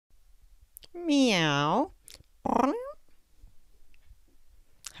Meow.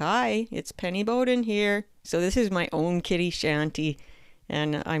 Hi, it's Penny Bowden here. So this is my own kitty shanty,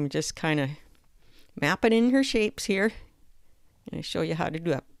 and I'm just kind of mapping in her shapes here. And I show you how to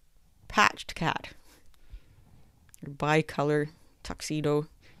do a patched cat or bicolor tuxedo.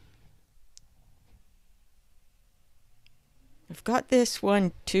 I've got this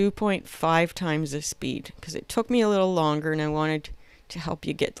one 2.5 times the speed because it took me a little longer and I wanted to help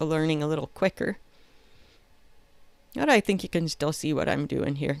you get the learning a little quicker. But I think you can still see what I'm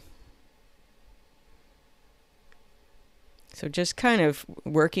doing here. So just kind of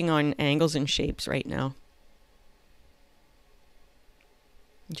working on angles and shapes right now.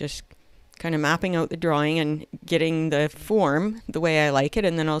 Just kind of mapping out the drawing and getting the form the way I like it,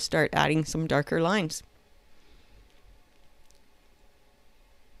 and then I'll start adding some darker lines.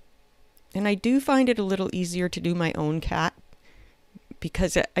 And I do find it a little easier to do my own cat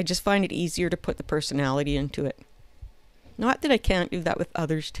because I just find it easier to put the personality into it. Not that I can't do that with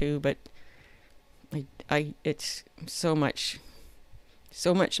others too, but it's so much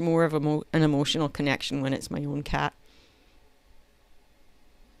more of an emotional connection when it's my own cat.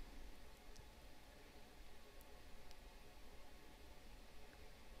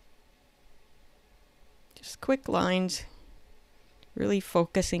 Just quick lines, really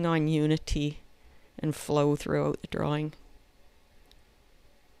focusing on unity and flow throughout the drawing.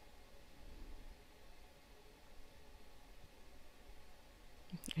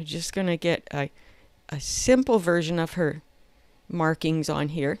 I'm just going to get a simple version of her markings on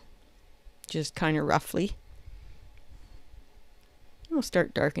here, just kind of roughly. I'll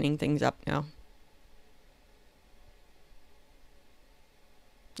start darkening things up now.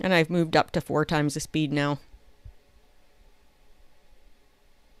 And I've moved up to 4 times the speed now.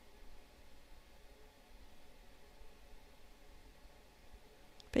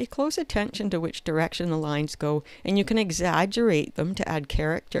 Pay close attention to which direction the lines go, and you can exaggerate them to add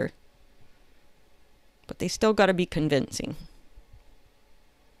character. But they still got to be convincing.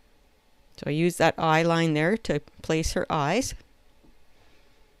 So I use that eye line there to place her eyes.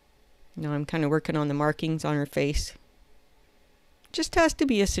 Now I'm kind of working on the markings on her face. Just has to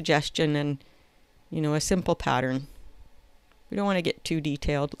be a suggestion and, a simple pattern. We don't want to get too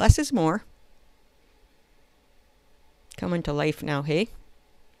detailed. Less is more. Coming to life now, hey?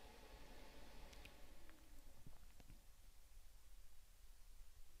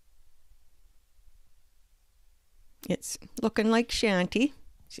 It's looking like Shanty.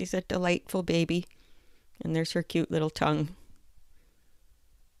 She's a delightful baby. And there's her cute little tongue.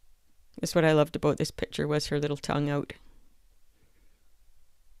 That's what I loved about this picture, was her little tongue out.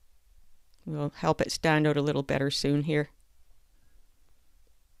 We'll help it stand out a little better soon here.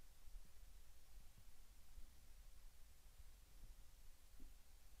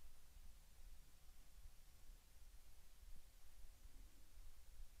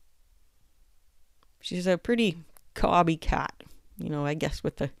 She's a pretty cobby cat, I guess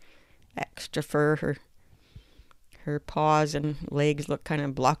with the extra fur. Her paws and legs look kind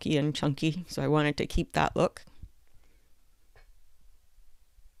of blocky and chunky, so I wanted to keep that look.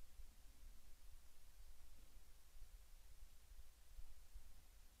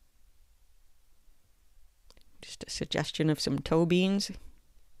 Just a suggestion of some toe beans.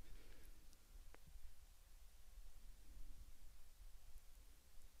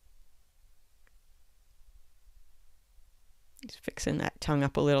 Just fixing that tongue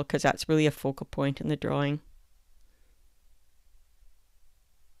up a little because that's really a focal point in the drawing.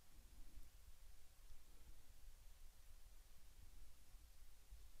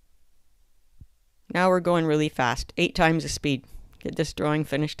 Now we're going really fast, 8 times the speed. Get this drawing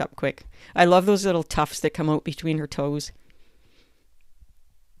finished up quick. I love those little tufts that come out between her toes.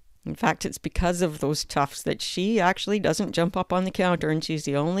 In fact, it's because of those tufts that she actually doesn't jump up on the counter, and she's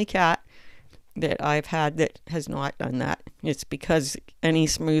the only cat that I've had that has not done that. It's because any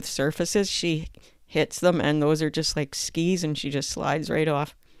smooth surfaces, she hits them, and those are just like skis, and she just slides right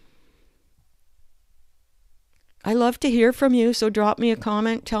off. I love to hear from you, so drop me a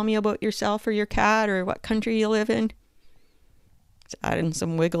comment. Tell me about yourself or your cat or what country you live in. Let's add in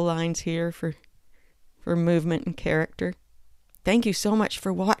some wiggle lines here for movement and character. Thank you so much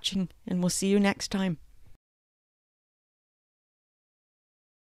for watching, and we'll see you next time.